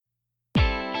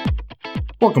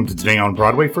Welcome to Today on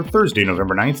Broadway for Thursday,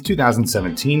 November 9th,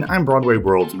 2017. I'm Broadway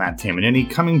World's Matt Tamanini,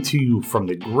 coming to you from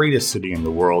the greatest city in the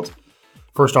world.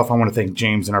 First off, I want to thank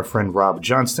James and our friend Rob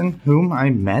Johnston, whom I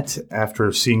met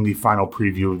after seeing the final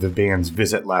preview of the band's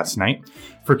visit last night,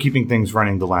 for keeping things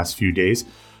running the last few days.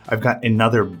 I've got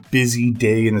another busy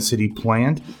day in the city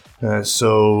planned,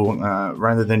 so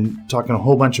rather than talking a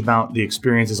whole bunch about the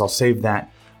experiences, I'll save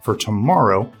that for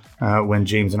tomorrow when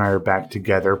James and I are back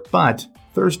together. But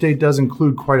Thursday does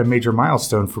include quite a major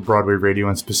milestone for Broadway Radio,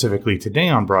 and specifically Today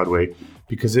on Broadway,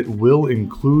 because it will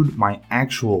include my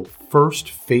actual first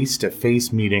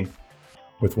face-to-face meeting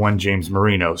with one James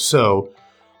Marino. So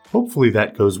hopefully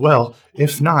that goes well.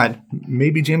 If not,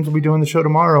 maybe James will be doing the show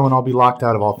tomorrow and I'll be locked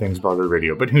out of all things Broadway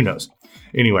Radio, but who knows?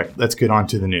 Anyway, let's get on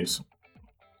to the news.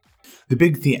 The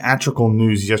big theatrical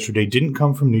news yesterday didn't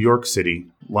come from New York City,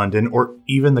 London, or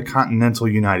even the continental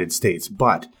United States,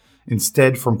 but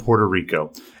instead from Puerto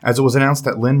Rico, as it was announced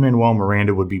that Lin-Manuel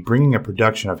Miranda would be bringing a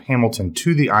production of Hamilton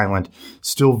to the island,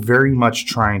 still very much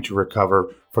trying to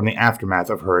recover from the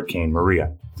aftermath of Hurricane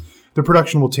Maria. The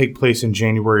production will take place in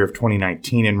January of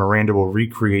 2019, and Miranda will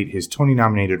recreate his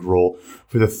Tony-nominated role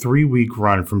for the 3-week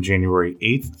run from January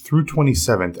 8th through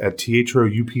 27th at Teatro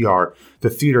UPR, the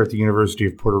theater at the University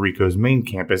of Puerto Rico's main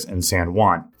campus in San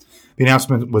Juan. The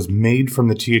announcement was made from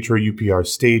the Teatro UPR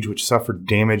stage, which suffered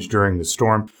damage during the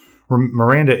storm.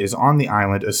 Miranda is on the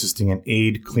island assisting in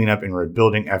aid, cleanup, and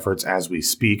rebuilding efforts as we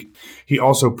speak. He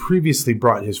also previously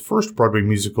brought his first Broadway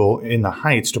musical, In the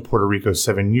Heights, to Puerto Rico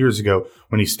 7 years ago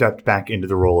when he stepped back into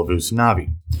the role of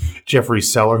Usnavi. Jeffrey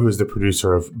Seller, who is the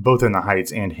producer of both In the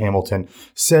Heights and Hamilton,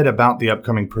 said about the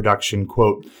upcoming production,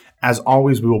 quote, "As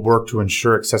always, we will work to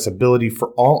ensure accessibility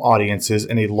for all audiences,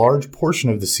 and a large portion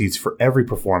of the seats for every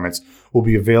performance will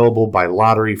be available by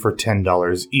lottery for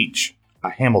 $10 each." A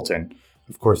Hamilton.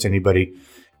 Of course, anybody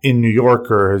in New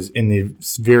York or in the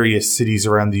various cities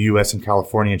around the U.S. and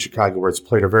California and Chicago where it's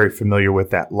played are very familiar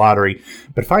with that lottery.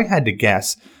 But if I had to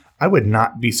guess, I would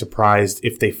not be surprised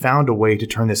if they found a way to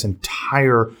turn this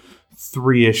entire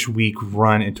 3-ish week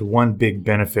run into one big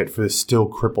benefit for the still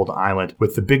crippled island,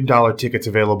 with the big dollar tickets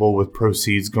available with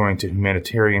proceeds going to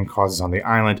humanitarian causes on the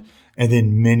island, and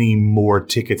then many more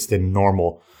tickets than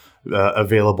normal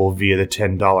available via the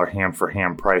 $10 ham for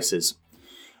ham prices.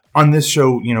 On this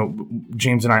show,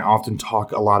 James and I often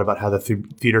talk a lot about how the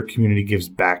theater community gives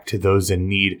back to those in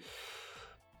need,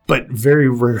 but very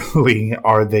rarely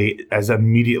are they as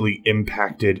immediately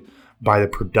impacted by the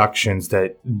productions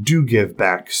that do give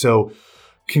back. So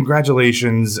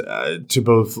congratulations to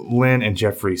both Lynn and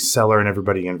Jeffrey Seller and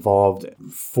everybody involved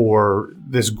for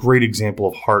this great example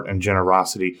of heart and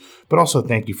generosity, but also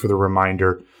thank you for the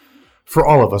reminder for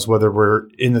all of us, whether we're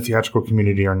in the theatrical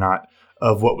community or not,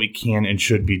 of what we can and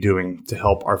should be doing to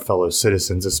help our fellow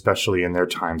citizens, especially in their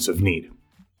times of need.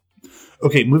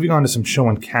 Okay, moving on to some show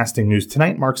and casting news.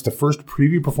 Tonight marks the first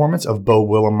preview performance of Beau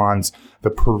Willimon's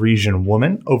The Parisian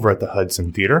Woman over at the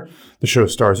Hudson Theater. The show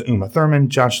stars Uma Thurman,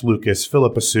 Josh Lucas,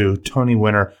 Philippa Sue, Tony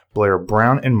Winter, Blair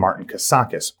Brown, and Martin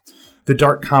Kasakis. The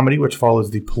dark comedy, which follows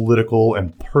the political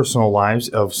and personal lives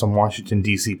of some Washington,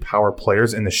 D.C. power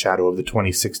players in the shadow of the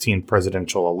 2016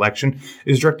 presidential election,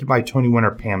 is directed by Tony Winter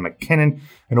Pam McKinnon,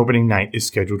 and opening night is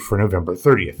scheduled for November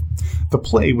 30th. The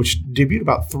play, which debuted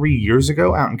about 3 years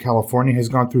ago out in California, has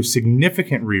gone through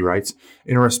significant rewrites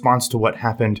in response to what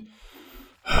happened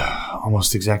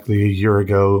almost exactly a year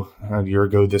ago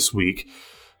this week.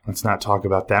 Let's not talk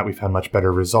about that. We've had much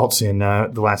better results in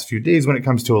the last few days when it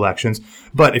comes to elections.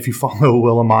 But if you follow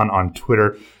Willimon on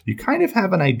Twitter, you kind of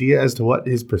have an idea as to what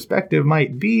his perspective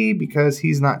might be, because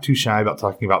he's not too shy about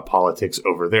talking about politics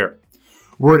over there.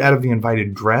 Word out of The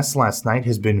Invited Dress last night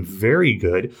has been very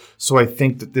good, so I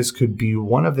think that this could be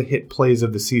one of the hit plays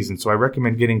of the season. So I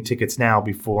recommend getting tickets now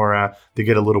before they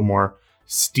get a little more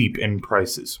steep in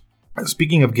prices.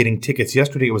 Speaking of getting tickets,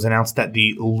 yesterday it was announced that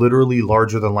the literally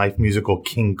larger-than-life musical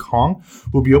King Kong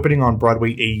will be opening on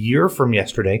Broadway a year from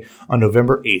yesterday on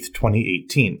November 8th,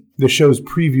 2018. The show's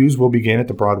previews will begin at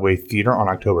the Broadway Theater on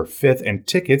October 5th, and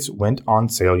tickets went on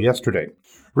sale yesterday.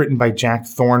 Written by Jack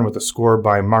Thorne with a score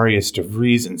by Marius de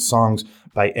Vries and songs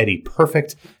by Eddie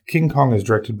Perfect, King Kong is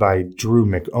directed by Drew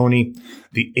McOnie.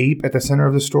 The ape at the center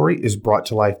of the story is brought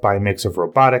to life by a mix of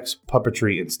robotics,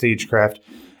 puppetry, and stagecraft,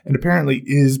 and apparently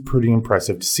is pretty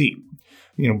impressive to see.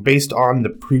 Based on the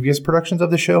previous productions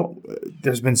of the show,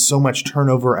 there's been so much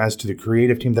turnover as to the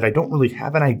creative team that I don't really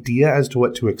have an idea as to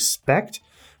what to expect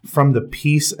from the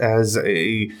piece as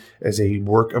a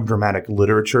work of dramatic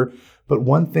literature. But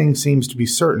one thing seems to be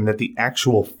certain, that the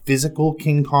actual physical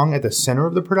King Kong at the center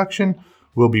of the production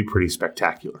will be pretty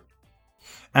spectacular.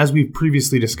 As we've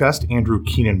previously discussed, Andrew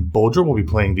Keenan Bolger will be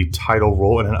playing the title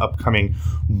role in an upcoming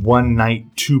one-night,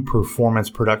 two-performance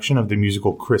production of the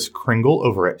musical Kris Kringle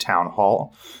over at Town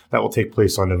Hall. That will take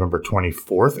place on November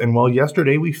 24th, and well,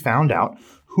 yesterday we found out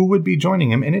who would be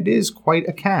joining him, and it is quite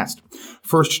a cast.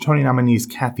 First, Tony nominees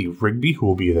Kathy Rigby, who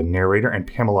will be the narrator, and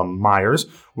Pamela Myers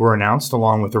were announced,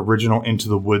 along with original Into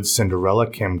the Woods Cinderella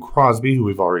Kim Crosby, who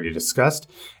we've already discussed,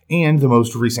 and the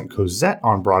most recent Cosette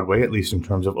on Broadway, at least in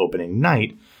terms of opening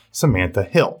night, Samantha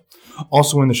Hill.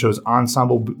 Also in the show's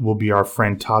ensemble will be our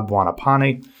friend Todd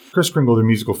Buonapane. Kris Kringle, the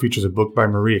musical, features a book by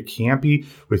Maria Ciampi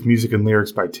with music and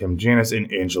lyrics by Tim Janis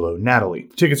and Angelo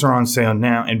Natali. Tickets are on sale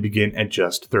now and begin at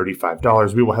just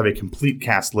 $35. We will have a complete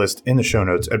cast list in the show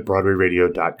notes at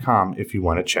BroadwayRadio.com if you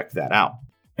want to check that out.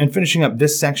 And finishing up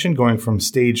this section, going from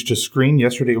stage to screen,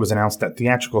 yesterday it was announced that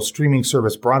theatrical streaming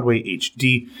service Broadway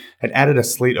HD had added a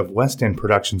slate of West End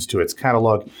productions to its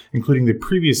catalog, including the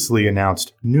previously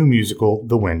announced new musical,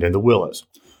 The Wind and the Willows.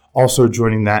 Also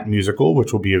joining that musical,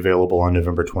 which will be available on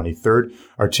November 23rd,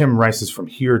 are Tim Rice's From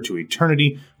Here to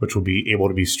Eternity, which will be able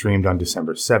to be streamed on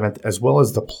December 7th, as well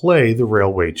as the play The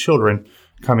Railway Children,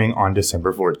 coming on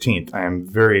December 14th. I am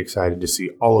very excited to see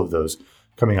all of those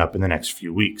coming up in the next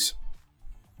few weeks.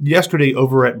 Yesterday,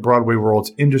 over at Broadway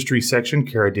World's industry section,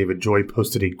 Kara David Joy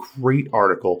posted a great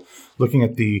article looking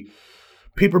at the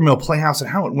Paper Mill Playhouse and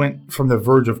how it went from the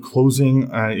verge of closing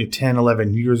 10,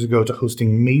 11 years ago to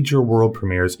hosting major world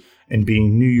premieres and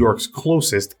being New York's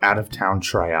closest out-of-town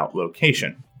tryout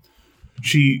location.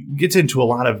 She gets into a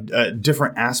lot of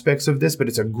different aspects of this, but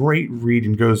it's a great read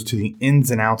and goes to the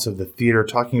ins and outs of the theater,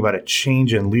 talking about a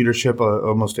change in leadership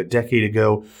almost a decade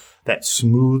ago that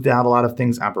smoothed out a lot of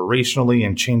things operationally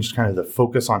and changed kind of the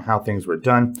focus on how things were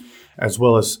done, as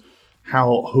well as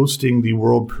how hosting the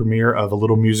world premiere of a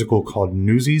little musical called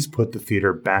Newsies put the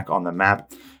theater back on the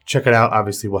map. Check it out.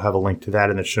 Obviously, we'll have a link to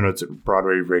that in the show notes at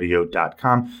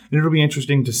BroadwayRadio.com. And it'll be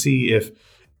interesting to see if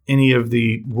any of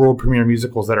the world premiere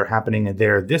musicals that are happening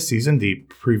there this season, the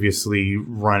previously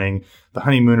running The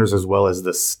Honeymooners as well as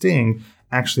The Sting,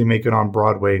 actually make it on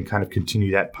Broadway and kind of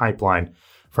continue that pipeline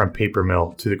from Paper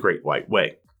Mill to the Great White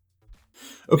Way.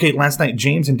 Okay, last night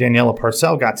James and Daniela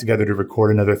Parcell got together to record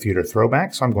another theater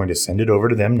throwback, so I'm going to send it over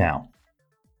to them now.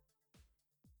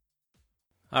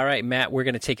 All right, Matt, we're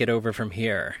going to take it over from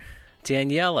here.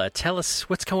 Daniela, tell us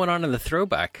what's going on in the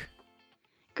throwback.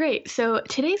 Great. So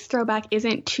today's throwback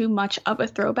isn't too much of a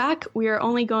throwback. We are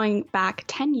only going back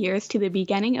 10 years to the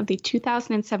beginning of the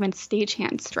 2007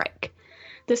 stagehand strike.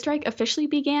 The strike officially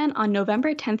began on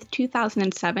November 10th,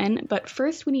 2007, but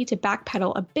first we need to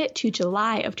backpedal a bit to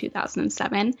July of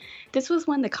 2007. This was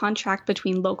when the contract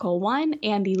between Local 1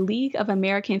 and the League of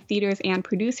American Theaters and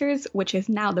Producers, which is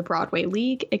now the Broadway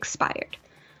League, expired.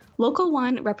 Local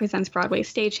 1 represents Broadway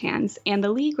stagehands, and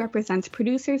the League represents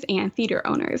producers and theater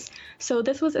owners. So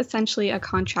this was essentially a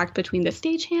contract between the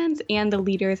stagehands and the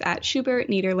leaders at Schubert,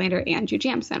 Niederlander, and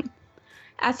Jujamcyn.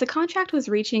 As the contract was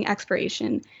reaching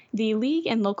expiration, the League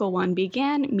and Local 1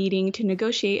 began meeting to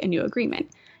negotiate a new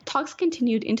agreement. Talks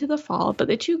continued into the fall, but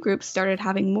the two groups started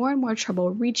having more and more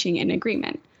trouble reaching an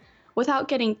agreement. Without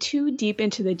getting too deep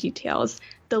into the details,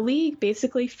 the League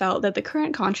basically felt that the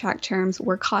current contract terms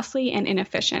were costly and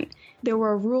inefficient. There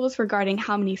were rules regarding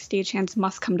how many stagehands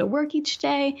must come to work each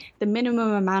day, the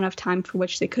minimum amount of time for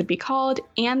which they could be called,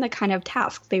 and the kind of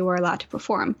tasks they were allowed to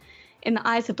perform. In the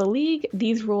eyes of the League,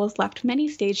 these rules left many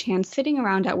stagehands sitting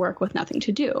around at work with nothing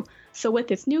to do. So with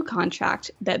this new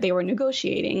contract that they were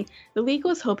negotiating, the League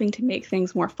was hoping to make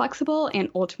things more flexible and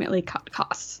ultimately cut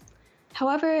costs.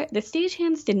 However, the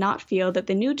stagehands did not feel that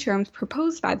the new terms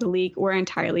proposed by the League were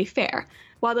entirely fair.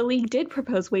 While the League did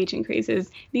propose wage increases,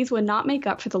 these would not make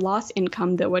up for the lost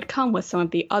income that would come with some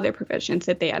of the other provisions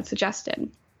that they had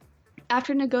suggested.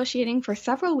 After negotiating for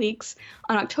several weeks,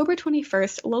 on October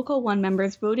 21st, Local 1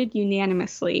 members voted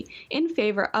unanimously in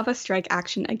favor of a strike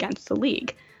action against the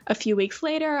League. A few weeks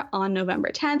later, on November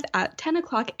 10th at 10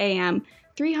 o'clock a.m.,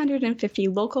 350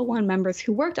 Local 1 members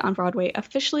who worked on Broadway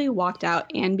officially walked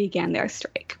out and began their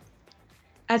strike.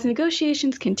 As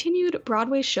negotiations continued,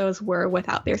 Broadway shows were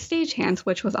without their stagehands,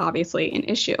 which was obviously an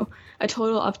issue. A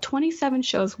total of 27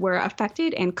 shows were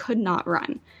affected and could not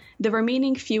run. The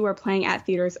remaining few were playing at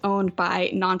theaters owned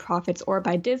by nonprofits or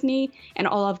by Disney, and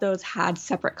all of those had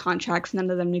separate contracts, none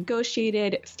of them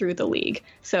negotiated through the League,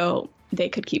 so they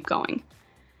could keep going.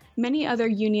 Many other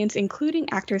unions, including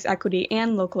Actors Equity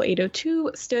and Local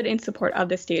 802, stood in support of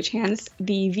the stagehands.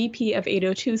 The VP of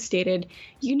 802 stated,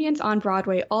 "Unions on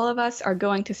Broadway, all of us are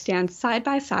going to stand side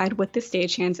by side with the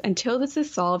stagehands until this is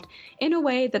solved in a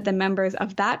way that the members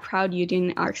of that proud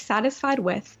union are satisfied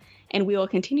with, and we will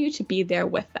continue to be there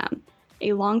with them."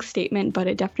 A long statement, but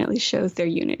it definitely shows their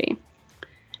unity.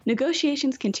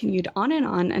 Negotiations continued on and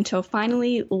on until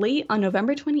finally, late on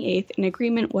November 28th, an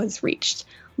agreement was reached.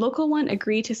 Local 1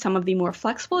 agreed to some of the more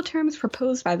flexible terms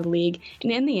proposed by the league,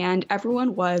 and in the end,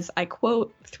 everyone was, I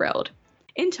quote, thrilled.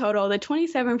 In total, the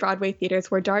 27 Broadway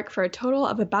theaters were dark for a total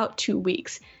of about 2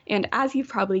 weeks, and as you've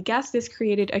probably guessed, this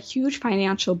created a huge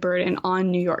financial burden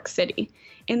on New York City.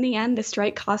 In the end, the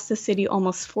strike cost the city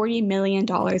almost $40 million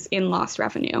in lost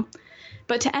revenue.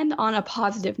 But to end on a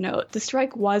positive note, the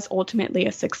strike was ultimately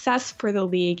a success for the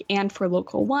league and for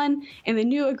Local 1, and the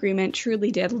new agreement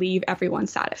truly did leave everyone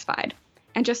satisfied.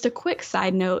 And just a quick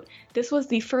side note, this was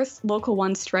the first Local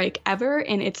 1 strike ever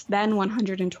in its then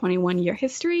 121-year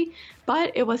history,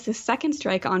 but it was the second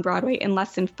strike on Broadway in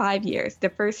less than 5 years, the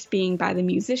first being by the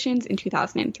musicians in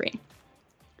 2003.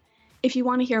 If you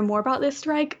want to hear more about this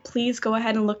strike, please go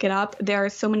ahead and look it up. There are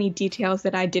so many details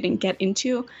that I didn't get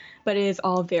into, but it is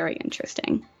all very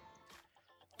interesting.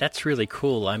 That's really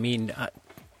cool. I mean,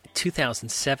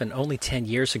 2007, only 10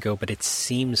 years ago, but it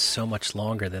seems so much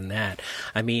longer than that.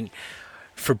 I mean,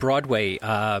 for Broadway,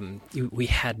 we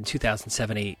had in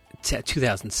 2007,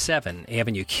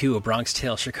 Avenue Q, A Bronx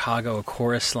Tale, Chicago, A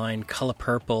Chorus Line, Color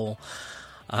Purple,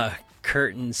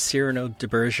 Curtains, Cyrano de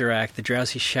Bergerac, The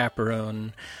Drowsy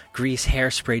Chaperone, Grease,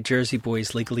 Hairspray, Jersey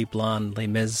Boys, Legally Blonde, Les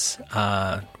Mis,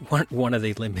 one of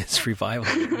the Les Mis revivals.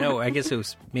 No, I guess it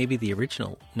was maybe the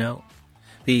original. No,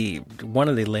 one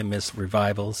of the Les Mis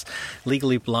revivals.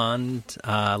 Legally Blonde,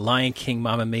 Lion King,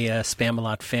 Mamma Mia,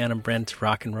 Spamalot, Phantom, Brent,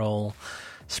 Rock and Roll,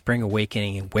 Spring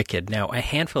Awakening, and Wicked. Now, a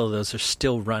handful of those are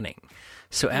still running.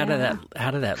 So out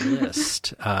of that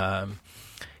list.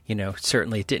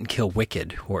 Certainly it didn't kill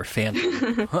Wicked or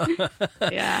Phantom.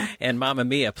 Yeah. And Mamma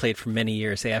Mia played for many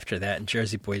years after that, and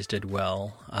Jersey Boys did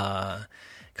well.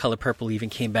 Color Purple even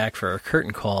came back for a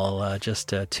curtain call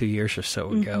just 2 years or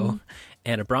so ago. Mm-hmm.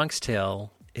 And A Bronx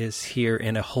Tale is here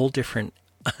in a whole different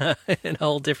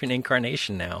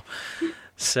incarnation now.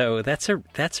 So that's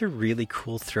a really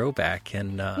cool throwback.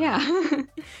 And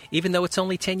even though it's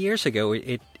only 10 years ago,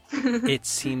 it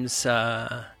seems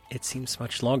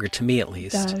much longer, to me at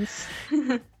least. It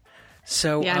does.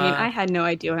 So yeah, I mean, I had no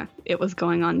idea it was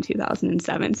going on in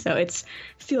 2007, so it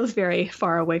feels very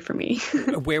far away for me.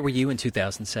 Where were you in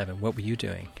 2007? What were you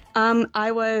doing?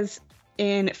 I was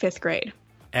in 5th grade.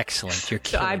 Excellent. You're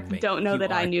killing me. So I don't know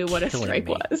that I knew what a strike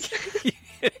was.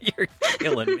 You're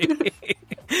killing me.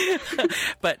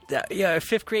 But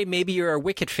 5th grade, maybe you're a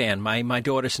Wicked fan. My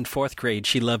daughter's in 4th grade.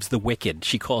 She loves The Wicked.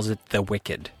 She calls it The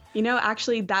Wicked.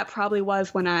 Actually, that probably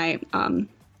was when I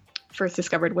first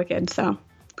discovered Wicked, so.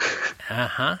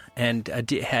 Uh-huh. And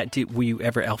were you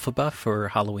ever Elphaba for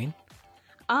Halloween?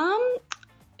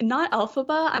 Not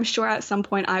Elphaba. I'm sure at some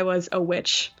point I was a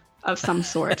witch of some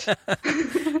sort.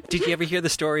 Did you ever hear the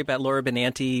story about Laura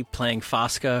Benanti playing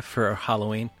Fosca for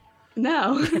Halloween?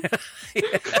 No.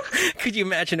 Could you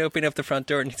imagine opening up the front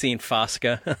door and seeing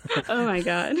Fosca? Oh, my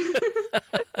God.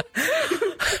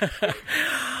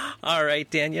 All right,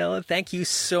 Daniela, thank you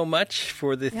so much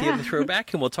for the Theater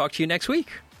Throwback, and we'll talk to you next week.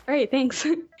 All right, thanks.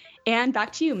 And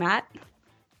back to you, Matt.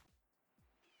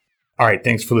 All right,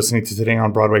 thanks for listening to Today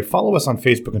on Broadway. Follow us on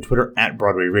Facebook and Twitter at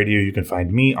Broadway Radio. You can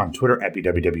find me on Twitter at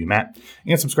BWWMatt.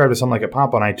 And subscribe to Some Like It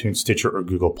Pop on iTunes, Stitcher, or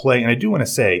Google Play. And I do want to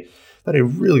say that I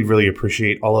really, really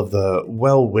appreciate all of the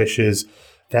well wishes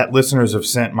that listeners have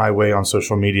sent my way on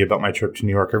social media about my trip to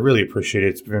New York. I really appreciate it.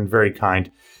 It's been very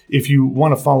kind. If you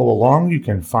want to follow along, you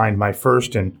can find my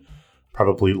first and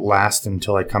probably last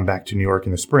until I come back to New York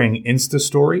in the spring Insta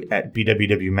story at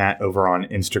BWWMatt over on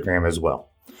Instagram as well.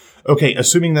 Okay,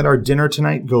 assuming that our dinner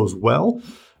tonight goes well,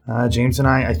 James and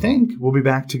I think, we'll be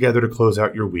back together to close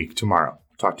out your week tomorrow.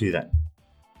 Talk to you then.